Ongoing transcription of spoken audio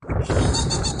This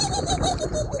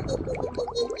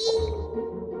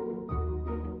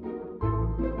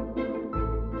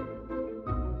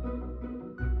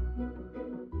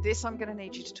I'm going to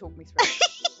need you to talk me through.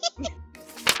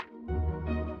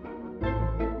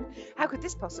 How could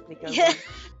this possibly go Yeah.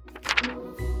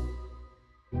 wrong?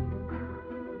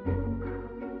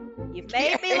 You've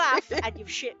made me laugh and you've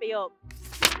shit me up.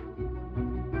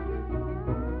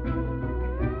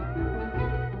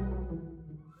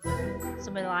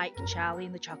 Something like Charlie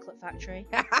in the Chocolate Factory.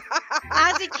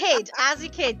 As a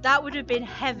kid, that would have been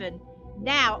heaven.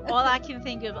 Now, all I can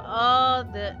think of,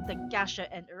 the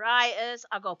gastroenteritis.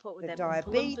 I got put with The them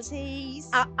diabetes.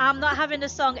 I'm not having a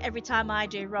song every time I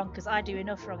do wrong, because I do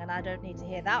enough wrong and I don't need to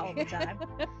hear that all the time.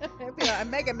 It'd be like a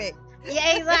mega mix.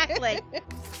 Yeah, exactly.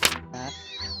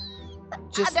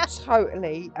 Just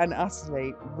totally and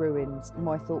utterly ruined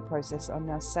my thought process. I'm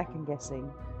now second guessing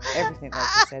everything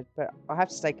that you said, but I have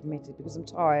to stay committed because I'm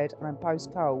tired and I'm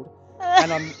post cold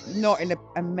and I'm not in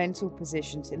a mental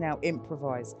position to now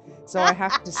improvise. So I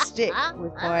have to stick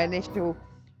with my initial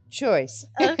choice.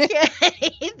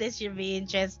 Okay, this should be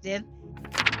interesting.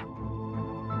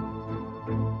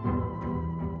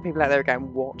 People out there are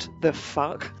going, what the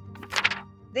fuck?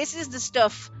 This is the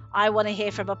stuff I want to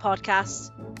hear from a podcast.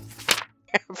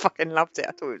 I fucking loved it.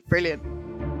 I thought it was brilliant.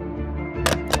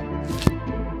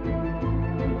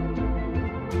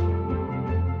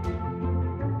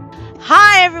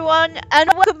 Hi everyone, and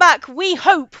welcome back, we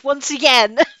hope, once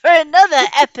again, for another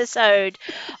episode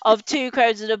of Two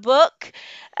Crows and a Book.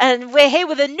 And we're here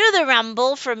with another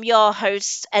ramble from your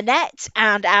host, Annette,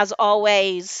 and as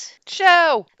always...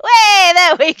 Chell! Way,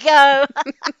 there we go!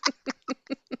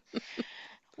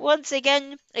 Once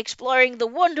again, exploring the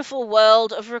wonderful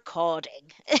world of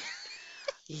recording.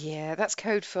 Yeah, that's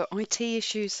code for IT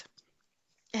issues.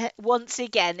 Once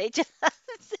again, it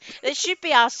should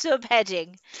be our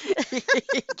subheading.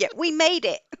 Yeah, we made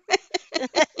it.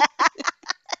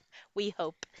 We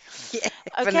hope. Yeah,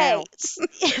 Okay,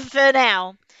 for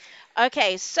now.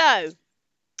 Okay, so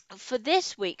for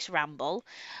this week's ramble,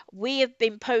 we have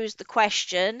been posed the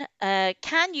question,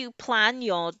 can you plan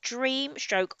your dream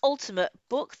stroke ultimate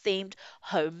book themed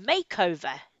home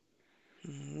makeover?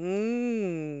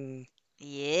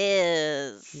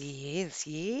 Yes. Yes.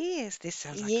 This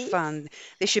sounds like fun.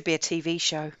 This should be a TV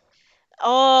show.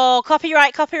 Oh,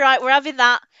 copyright. We're having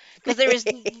that because there is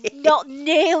not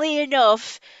nearly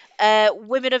enough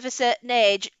women of a certain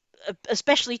age,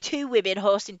 especially two women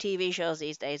hosting TV shows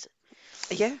these days.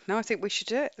 Yeah, no, I think we should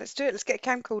do it. Let's do it. Let's get a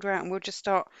camcorder out and we'll just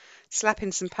start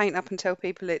slapping some paint up and tell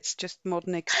people it's just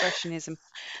modern expressionism.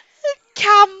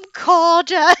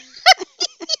 Camcorder.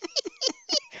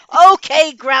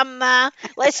 Okay, Grandma,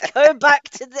 let's go back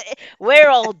to we're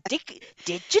all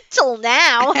digital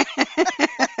now.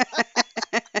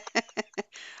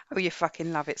 Oh, you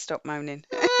fucking love it. Stop moaning.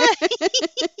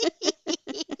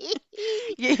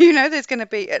 You know there's going to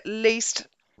be at least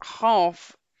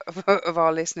half of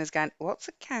our listeners going, what's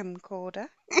a camcorder?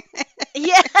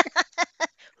 Yeah.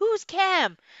 Who's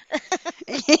Cam?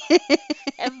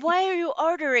 And why are you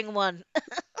ordering one?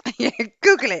 Yeah,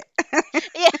 Google it.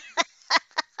 Yeah.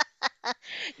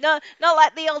 No, not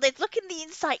like the old days. Look in the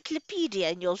encyclopedia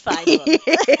and you'll find one.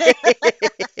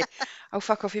 Oh,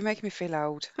 fuck off. You're making me feel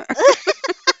old.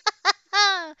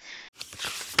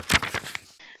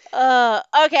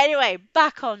 Okay, anyway,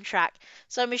 back on track.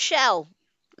 So, Michelle,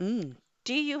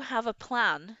 do you have a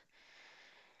plan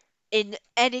in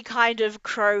any kind of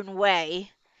crone way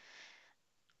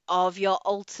of your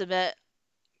ultimate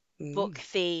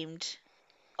book-themed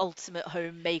ultimate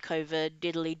home makeover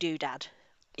diddly doodad?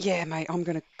 Yeah, mate, I'm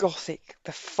going to gothic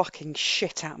the fucking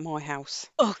shit out of my house.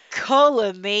 Oh,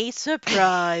 colour me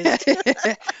surprised.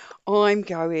 I'm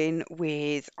going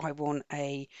with, I want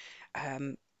a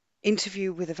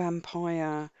interview with a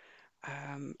vampire,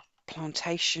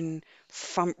 plantation,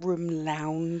 front room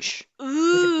lounge with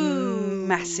a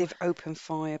massive open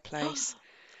fireplace.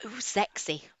 Ooh,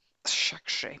 sexy.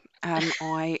 Sexy.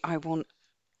 I want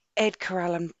Edgar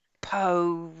Allan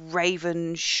Poe,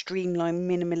 Raven, streamlined,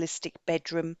 minimalistic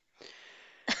bedroom.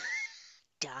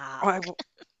 Dark.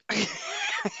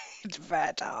 It's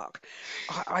very dark.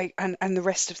 And the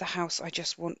rest of the house, I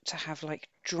just want to have like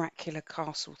Dracula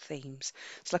castle themes.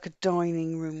 It's like a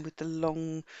dining room with the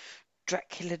long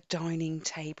Dracula dining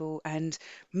table, and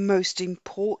most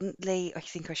importantly, I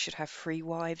think I should have 3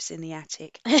 wives in the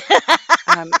attic.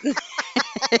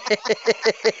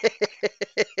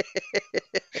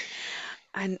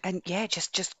 And yeah,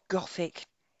 just gothic,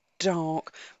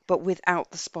 dark, but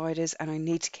without the spiders, and I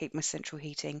need to keep my central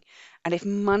heating. And if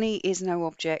money is no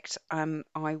object,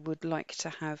 I would like to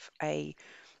have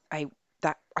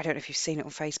that I don't know if you've seen it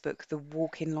on Facebook, the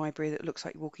walk-in library that looks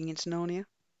like you're walking into Narnia.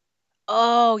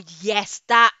 Oh, yes,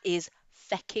 that is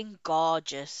fecking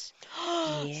gorgeous.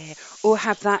 Yeah. Or So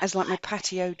have that as like my like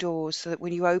patio doors so that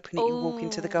when you open it, you walk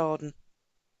into the oh, garden.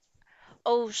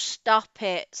 oh, stop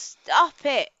it. Stop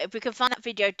it. If we can find that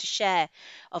video to share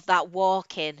of that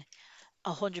walk-in,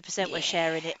 100% we're Yeah.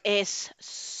 sharing it. It's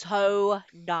so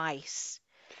nice.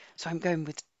 So I'm going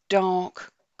with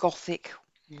dark, gothic,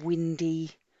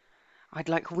 windy. I'd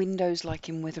like windows like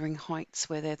in Wuthering Heights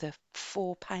where they're the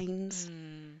four panes.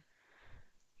 Mm,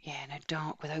 Yeah, no,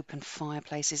 dark with open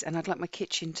fireplaces. And I'd like my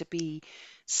kitchen to be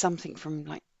something from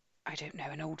like, I don't know,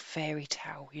 an old fairy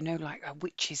tale, like a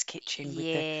witch's kitchen with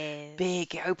the yes.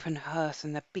 big open hearth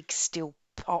and the big steel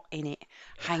pot in it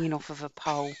hanging off of a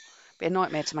pole. Be a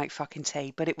nightmare to make fucking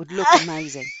tea, but it would look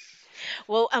amazing.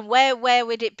 Well, and where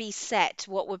would it be set?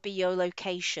 What would be your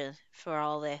location for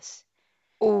all this?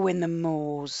 Oh, in the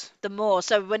moors. The moor.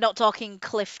 So we're not talking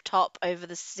cliff top over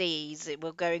the seas.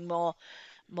 We're going more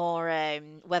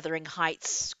Wuthering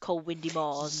Heights, cold windy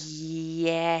moors.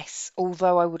 Yes,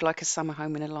 although I would like a summer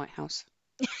home in a lighthouse.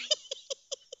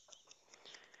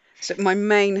 So my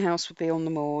main house would be on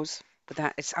the moors, but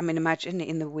that is, I mean, imagine it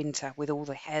in the winter with all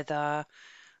the heather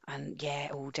and yeah,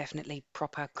 all definitely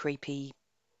proper creepy,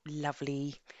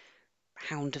 lovely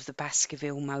Hound of the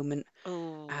Baskerville moment.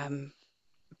 Oh, Um,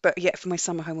 but yeah, for my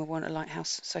summer home, I want a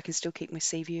lighthouse so I can still keep my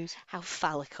sea views. how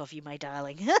phallic of you, my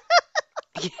darling.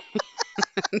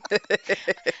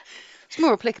 It's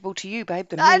more applicable to you, babe,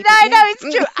 than I me, but know, yeah. no, it's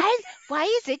true. Why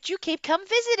is it you keep come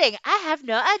visiting? I have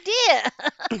no idea.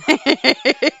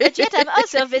 But yet I'm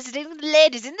also visiting the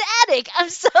ladies in the attic. I'm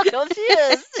so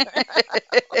confused.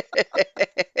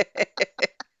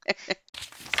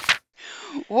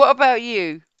 What about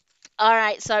you? All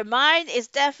right, so mine is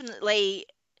definitely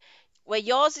where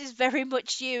yours is very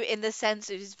much you in the sense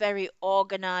it is very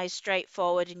organized,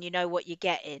 straightforward, and you know what you're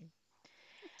getting.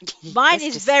 Mine Yes,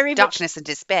 is just very much darkness and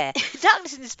despair.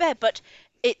 darkness and despair, but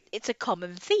it's a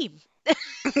common theme.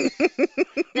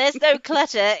 There's no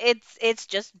clutter. It's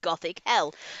just gothic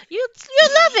hell. You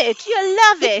love it. You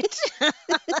love it.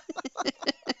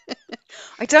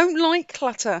 I don't like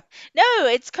clutter. No,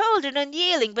 it's cold and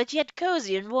unyielding, but yet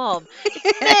cozy and warm.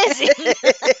 It's amazing.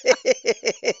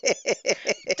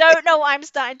 Don't know why I'm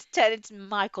starting to turn into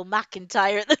Michael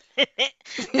McIntyre at the minute.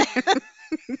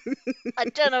 I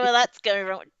don't know where that's going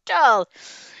from at all.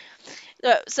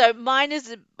 So mine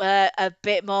is a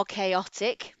bit more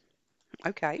chaotic.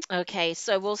 Okay. Okay,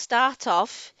 so we'll start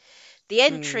off the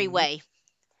Mm, entryway.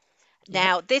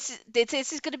 yep. Now, this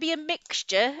is going to be a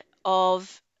mixture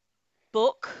of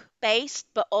book based,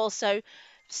 but also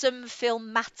some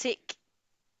filmatic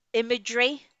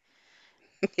imagery.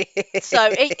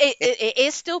 So it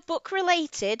is still book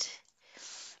related,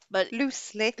 but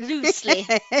Loosely. loosely.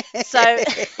 So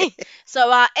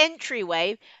so our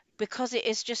entryway, because it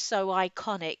is just so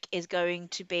iconic, is going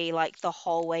to be like the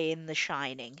hallway in The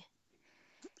Shining.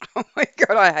 Oh my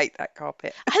God, I hate that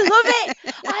carpet. I love it.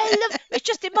 I love it's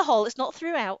just in the hall. It's not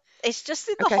throughout. It's just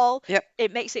in the Okay. hall. Yep.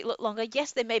 It makes it look longer.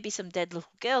 Yes, there may be some dead little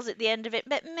girls at the end of it,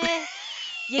 but meh.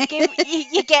 You get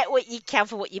what you can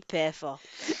for what you pay for.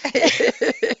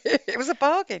 It was a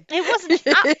bargain. It was an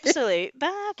absolute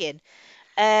bargain.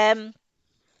 Um,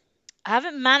 I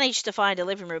haven't managed to find a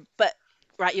living room, but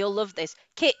right, you'll love this.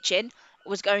 Kitchen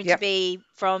was going to Yep. be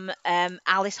from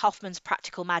Alice Hoffman's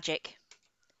Practical Magic.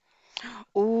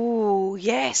 Oh,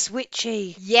 yes,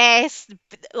 witchy. Yes,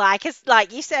 like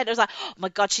you said, I was like, oh my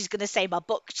God, she's gonna say my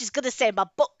book. She's gonna say my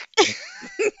book.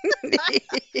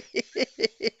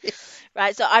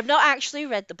 Right, so I've not actually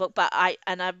read the book, but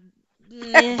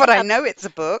But I know it's a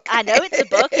book. I know it's a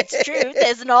book. It's true.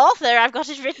 There's an author. I've got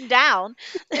it written down.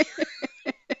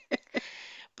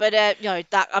 But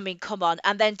that I mean, come on.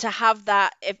 And then to have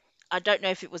that, if I don't know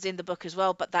if it was in the book as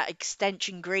well, but that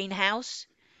extension greenhouse.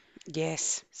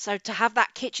 Yes, So to have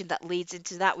that kitchen that leads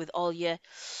into that with all your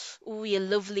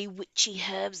lovely witchy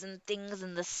herbs and things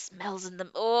and the smells and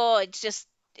the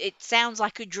it sounds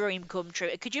like a dream come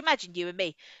true. Could you imagine you and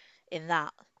me in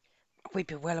that? we'd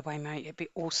be well away, mate. It'd be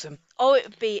awesome. Oh, it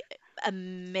would be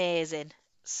amazing.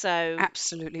 So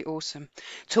Absolutely awesome.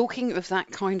 Talking of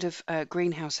that kind of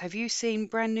greenhouse, have you seen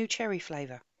brand new cherry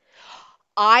flavour?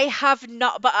 I have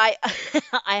not, but I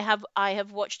I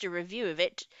have watched a review of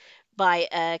it by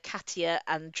Katia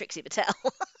and Trixie Mattel,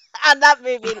 and that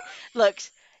movie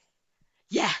looks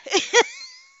yeah.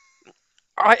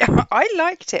 I I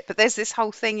liked it, but there's this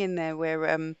whole thing in there where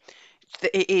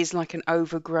it is like an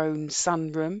overgrown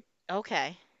sunroom.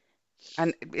 Okay.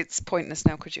 And it's pointless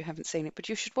now because you haven't seen it, but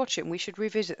you should watch it and we should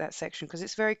revisit that section because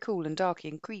it's very cool and darky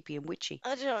and creepy and witchy.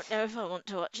 I don't know if I want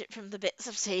to watch it from the bits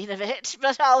I've seen of it,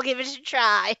 but I'll give it a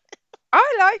try.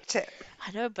 I liked it.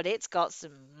 I know, but it's got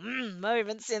some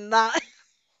moments in that.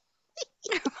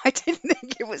 I didn't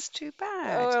think it was too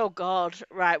bad. Oh God.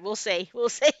 Right, we'll see. We'll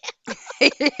see.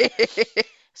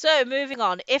 So, moving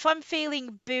on. If I'm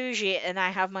feeling bougie and I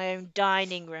have my own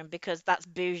dining room, because that's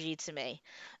bougie to me,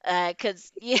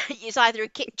 because it's either a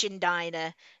kitchen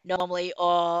diner normally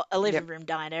or a living Yep. room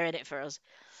diner in it for us.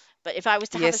 But if I was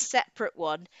to have a Yes. separate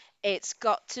one, it's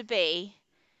got to be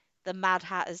the Mad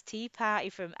Hatter's Tea Party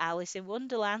from Alice in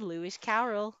Wonderland, Lewis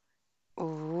Carroll.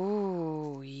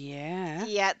 Oh, yeah.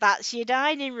 Yeah, that's your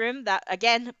dining room. That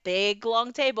again, big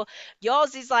long table.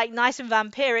 Yours is like nice and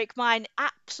vampiric. Mine,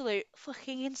 absolute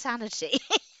fucking insanity.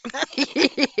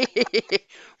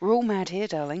 We're all mad here,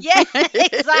 darling. Yeah,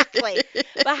 exactly.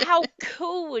 But how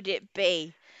cool would it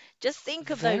be? Just think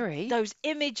of Very. those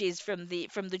images from the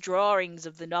drawings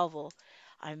of the novel.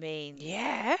 I mean,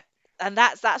 Yeah. and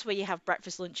that's where you have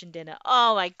breakfast, lunch, and dinner.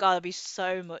 Oh my God, it'd be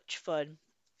so much fun.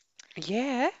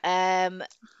 Yeah. Um,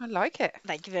 I like it.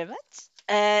 Thank you very much.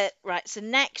 Right, so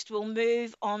next we'll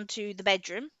move on to the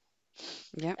bedroom.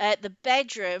 Yep. The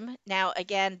bedroom, now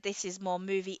again, this is more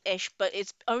movie-ish, but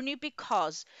it's only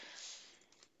because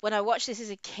when I watched this as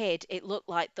a kid, it looked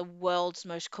like the world's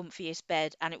most comfiest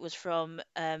bed, and it was from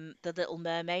The Little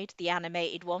Mermaid, the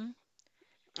animated one.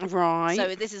 Right.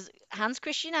 So this is Hans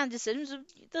Christian Andersen's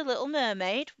The Little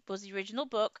Mermaid was the original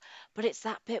book, but it's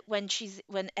that bit when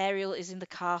Ariel is in the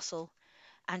castle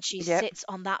and she Yep. sits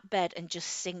on that bed and just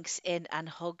sinks in and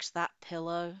hugs that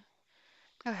pillow.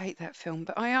 I hate that film,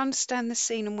 but I understand the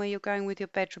scene and where you're going with your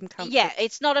bedroom Yeah, comforts.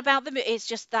 it's not about it's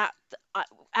just that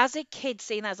as a kid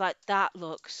seeing that, I was like, that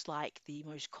looks like the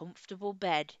most comfortable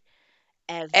bed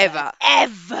ever, Ever.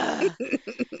 ever.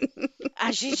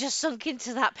 And she just sunk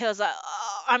into that pillow. I was like,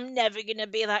 oh, I'm never gonna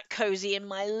be that cozy in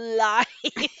my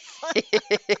life.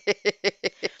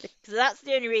 So that's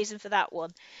the only reason for that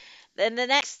one. Then the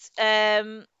next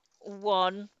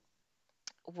one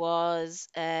was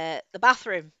the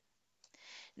bathroom.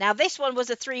 Now this one was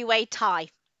a three-way tie.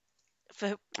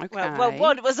 For Okay.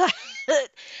 one was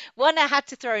one I had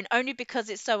to throw in only because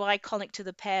it's so iconic to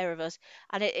the pair of us,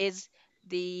 and it is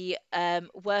the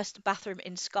worst bathroom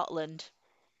in Scotland.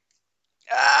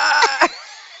 Ah!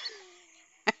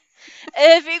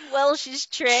 Irving Welsh's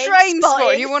Train Train spot.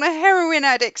 Spotting. You want a heroin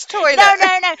addict's No, toilet?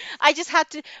 no, no. I just had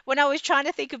to when I was trying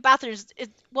to think of bathrooms.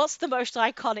 What's the most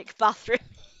iconic bathroom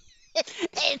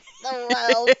in the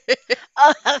world?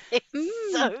 Oh,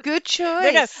 it's so. Good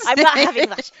No, no. choice. I'm not having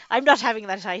that. I'm not having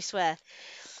that. I swear.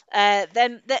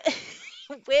 Then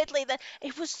weirdly, that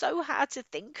it was so hard to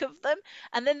think of them.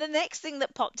 And then the next thing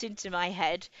that popped into my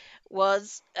head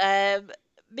was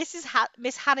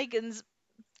Miss Hannigan's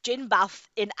gin bath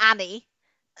in Annie,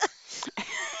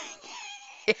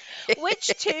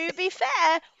 which, to be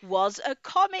fair, was a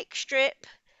comic strip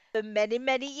for many,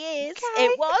 many years.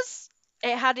 It Okay. was.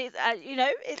 It had it, and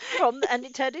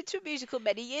it turned into a musical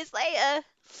many years later.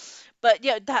 But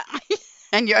that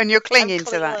And you're I'm clinging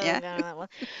to clearly that, yeah? on that one.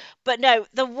 But no,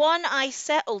 the one I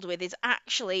settled with is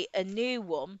actually a new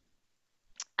one,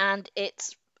 and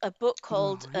it's a book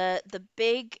called Right. The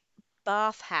Big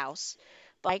Bath House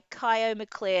by Kyo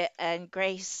McClear and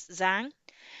Grace Zhang.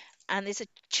 And it's a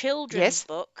children's Yes.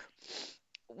 book.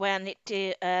 When it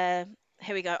Here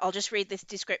we go. I'll just read this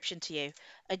description to you.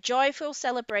 A joyful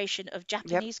celebration of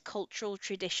Yep. Japanese cultural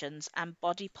traditions and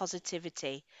body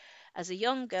positivity as a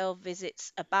young girl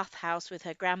visits a bathhouse with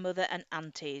her grandmother and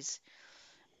aunties.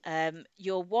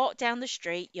 You'll walk down the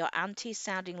street, your aunties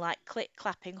sounding like click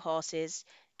clapping horses,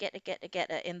 get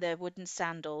in their wooden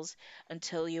sandals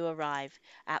until you arrive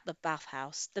at the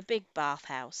bathhouse, the big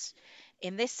bathhouse.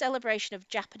 In this celebration of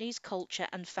Japanese culture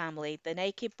and family, the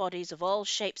naked bodies of all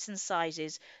shapes and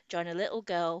sizes join a little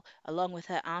girl along with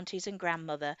her aunties and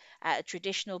grandmother at a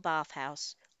traditional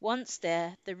bathhouse. Once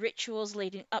there, the rituals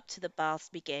leading up to the baths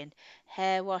begin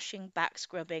hair washing, back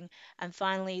scrubbing, and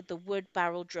finally the wood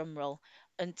barrel drum roll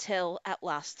until at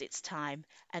last it's time,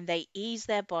 and they ease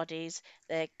their bodies,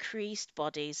 their creased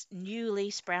bodies, newly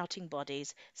sprouting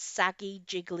bodies, saggy,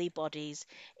 jiggly bodies,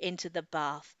 into the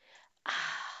bath.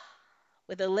 Ah.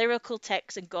 With a lyrical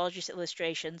text and gorgeous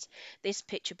illustrations, this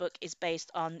picture book is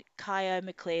based on Kyo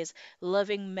McClear's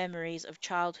loving memories of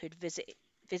childhood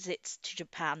visits to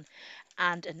Japan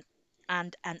and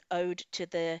an ode to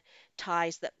the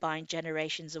ties that bind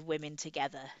generations of women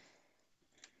together.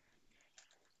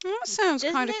 That sounds Doesn't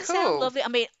kind of it sound cool. lovely? I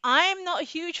mean, I'm not a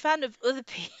huge fan of other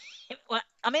people.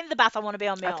 I'm in the bath, I want to be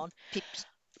on my Other own. people's,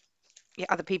 yeah,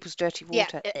 other people's dirty Yeah,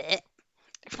 water.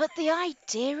 But the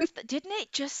idea of that, didn't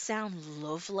it just sound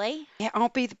lovely? Yeah, I'll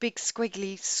be the big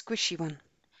squiggly squishy one.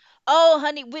 Oh,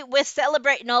 honey, we're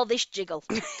celebrating all this jiggle.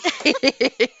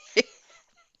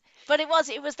 But it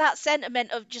was that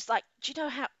sentiment of just like, do you know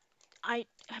how I,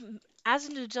 as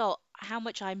an adult, how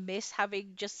much I miss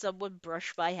having just someone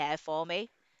brush my hair for me?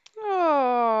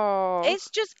 Oh,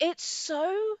 It's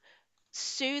so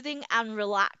soothing and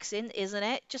relaxing, isn't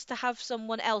it? Just to have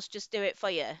someone else just do it for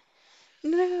you.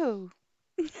 no.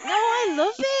 No, I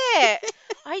love it.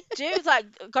 I do.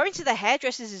 Like going to the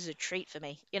hairdressers is a treat for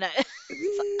me.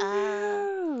 It's like,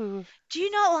 No. do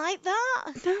you not like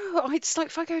that? No, it's like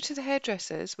if I go to the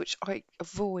hairdressers, which I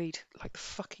avoid like the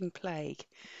fucking plague,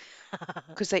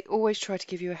 because they always try to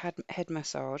give you a head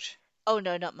massage. Oh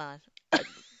no, not mine. Uh,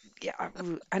 yeah,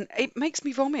 and it makes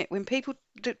me vomit when people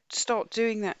start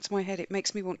doing that to my head. It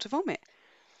makes me want to vomit.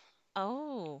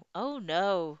 Oh, oh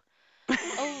no.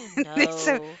 Oh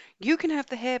So no. you can have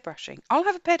the hair brushing. I'll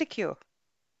have a pedicure.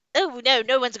 Oh no,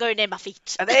 no one's going near my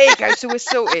feet. And there you go. So we're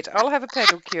sorted. I'll have a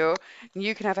pedicure, and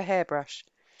you can have a hairbrush.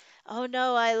 Oh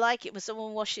no, I like it when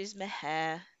someone washes my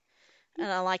hair,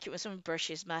 and I like it when someone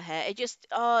brushes my hair.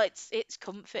 It's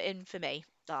comforting for me.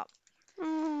 That.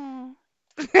 Oh.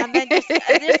 And then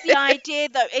just the idea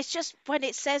though, it's just when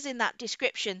it says in that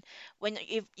description when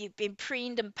you've been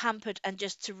preened and pampered and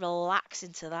just to relax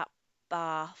into that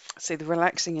bath. See, the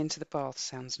relaxing into the bath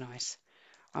sounds nice.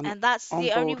 I'm And that's on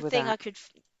the only board with thing that. I could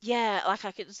yeah, like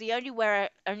I could it's the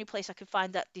only place I could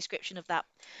find that description of that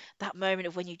moment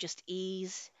of when you just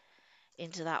ease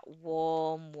into that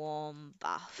warm, warm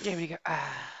Yeah, when bath. you go,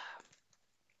 ah.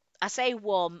 I say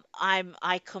warm,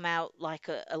 I come out like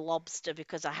a lobster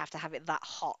because I have to have it that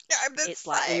hot. I'm the It's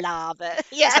like same. lava.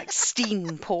 It's Yeah. like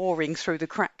steam pouring through the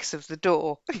cracks of the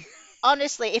door.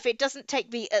 Honestly, if it doesn't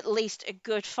take me at least a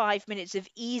good 5 minutes of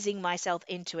easing myself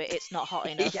into it, it's not hot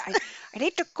Yeah, enough. I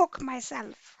need to cook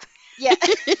myself. Yeah.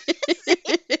 See,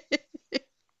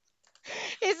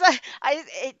 it's like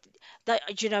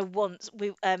once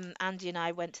we Andy and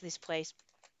I went to this place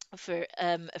for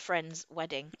a friend's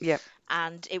wedding, Yep,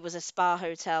 and it was a spa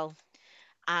hotel,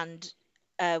 and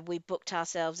we booked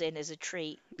ourselves in as a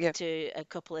treat yep, to a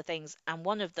couple of things, and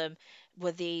one of them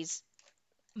were these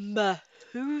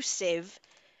massive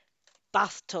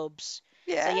bathtubs.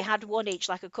 So yeah, you had one each,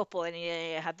 like a couple, and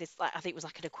you had this, like I think it was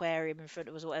like an aquarium in front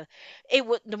of us, or whatever. It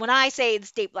would when I say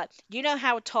it's deep, like you know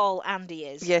how tall Andy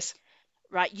is, yes.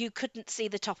 right? You couldn't see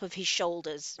the top of his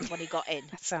shoulders when he got in.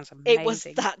 That sounds It was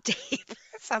amazing. that deep.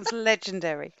 That sounds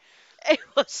legendary. It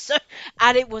was so,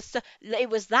 and it was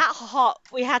that hot.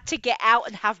 We had to get out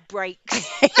and have breaks.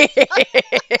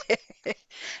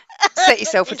 Set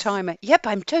yourself a This timer. Yep,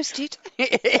 I'm toasted.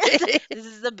 this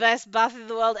is the best bath in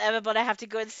the world ever, but I have to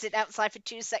go and sit outside for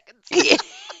 2 seconds.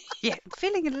 Yeah, I'm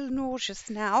feeling a little nauseous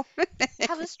now.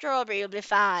 Have a strawberry, you'll be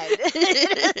fine.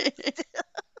 It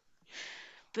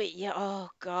But yeah, oh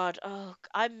God,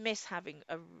 I miss having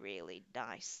a really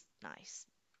nice, nice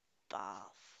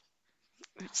bath.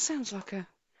 sounds like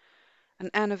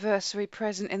an anniversary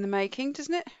present in the making,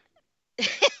 doesn't it?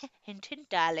 Hint, hint,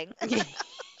 darling.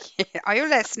 Are you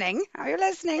listening? Are you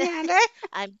listening, Andy?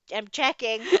 I'm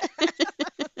checking.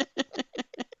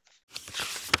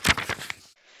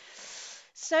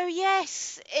 So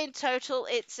yes, in total,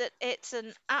 it's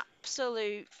an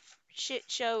absolute shit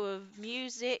show of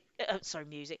music. Sorry,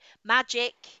 music,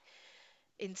 magic,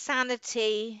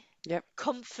 insanity, Yep.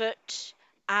 comfort,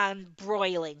 and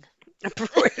broiling.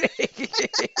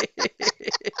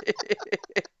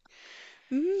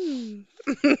 Mm.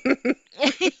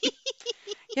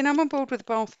 I'm on board with the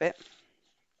bath bit.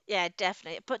 Yeah,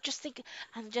 definitely. But just think,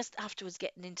 and just afterwards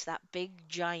getting into that big,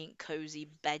 giant, cozy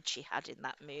bed she had in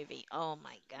that movie. Oh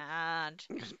my God.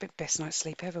 It was the best night's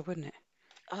sleep ever, wouldn't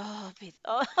Oh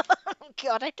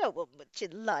God, I don't want much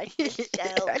in life, it?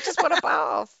 Michelle. I just want a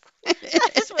bath. I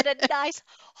just want a nice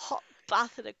hot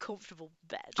bath and a comfortable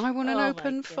bed. I want an Oh my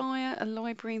open God. fire, a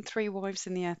library, and three wives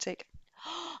in the attic.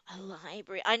 A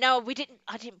library. I know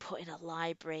I didn't put in a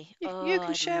library. You Oh,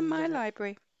 can I'd share my love it.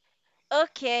 library.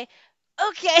 Okay.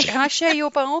 Okay. Can I share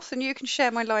your bath and you can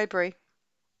share my library?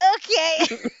 Okay.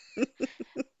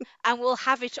 And we'll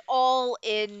have it all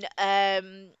in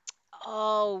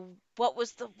what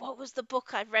was the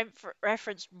book I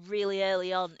referenced really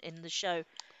early on in the show?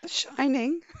 The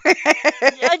Shining.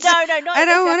 No, no, not I in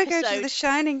this don't want to go to the episode.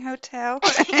 Shining Hotel.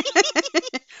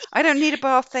 I don't need a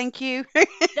bath, thank you.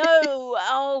 No,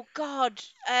 oh God.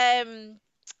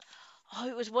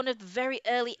 It was one of the very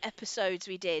early episodes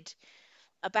we did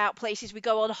about places we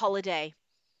go on holiday.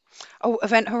 Oh,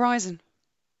 Event Horizon.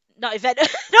 Not Event,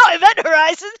 not Event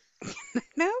Horizon.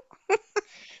 No?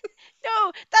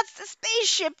 No, that's the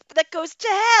spaceship that goes to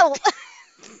hell.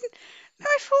 No,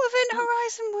 I thought Event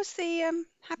Horizon was the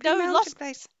Happy No, Mountain Lost.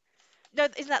 place. No,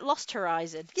 isn't that Lost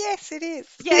Horizon? Yes, it is.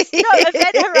 Yes, no,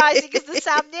 Event Horizon is the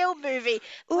Sam Neill movie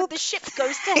when the Oops. ship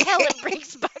goes to hell and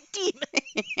brings back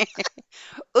demons.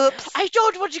 Oops. I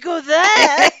don't want to go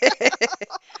there.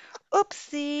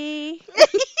 Oopsie.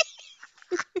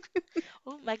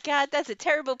 Oh my god, that's a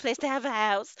terrible place to have a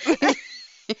house.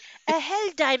 A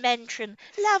hell dimension.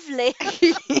 Lovely.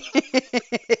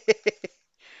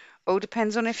 All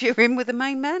depends on if you're in with the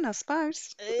main man, I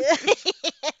suppose.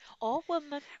 Or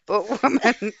woman. Or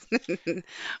woman.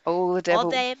 Oh, Or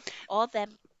them. Or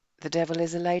them. the devil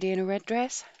is a lady in a red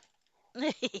dress.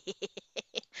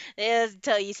 Yeah,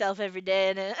 tell yourself every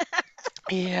day, innit?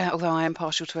 Yeah, although I am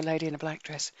partial to a lady in a black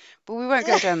dress. But we won't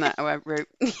go down that route.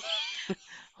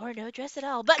 Or no dress at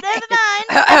all. But never mind.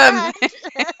 Never Um, mind.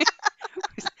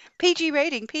 PG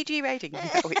rating, PG rating.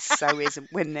 No, it so isn't.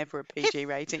 We're never a It's, PG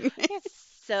rating. it's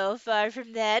so far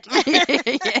from that.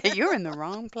 Yeah, you're in the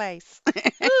wrong place.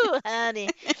 Ooh,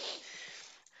 honey.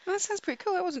 That sounds pretty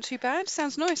cool. That wasn't too bad.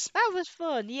 Sounds nice. That was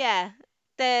fun, yeah.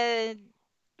 The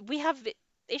we have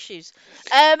issues.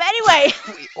 Anyway,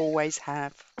 We always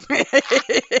have.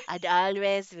 and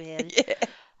always will. Yeah.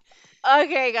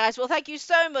 Okay, guys. Well, thank you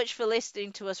so much for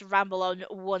listening to us ramble on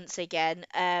once again.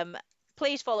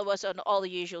 Please follow us on all the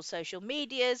usual social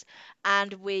medias,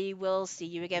 and we will see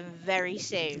you again very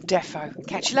soon. Defo.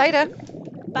 Catch you later.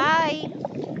 Bye.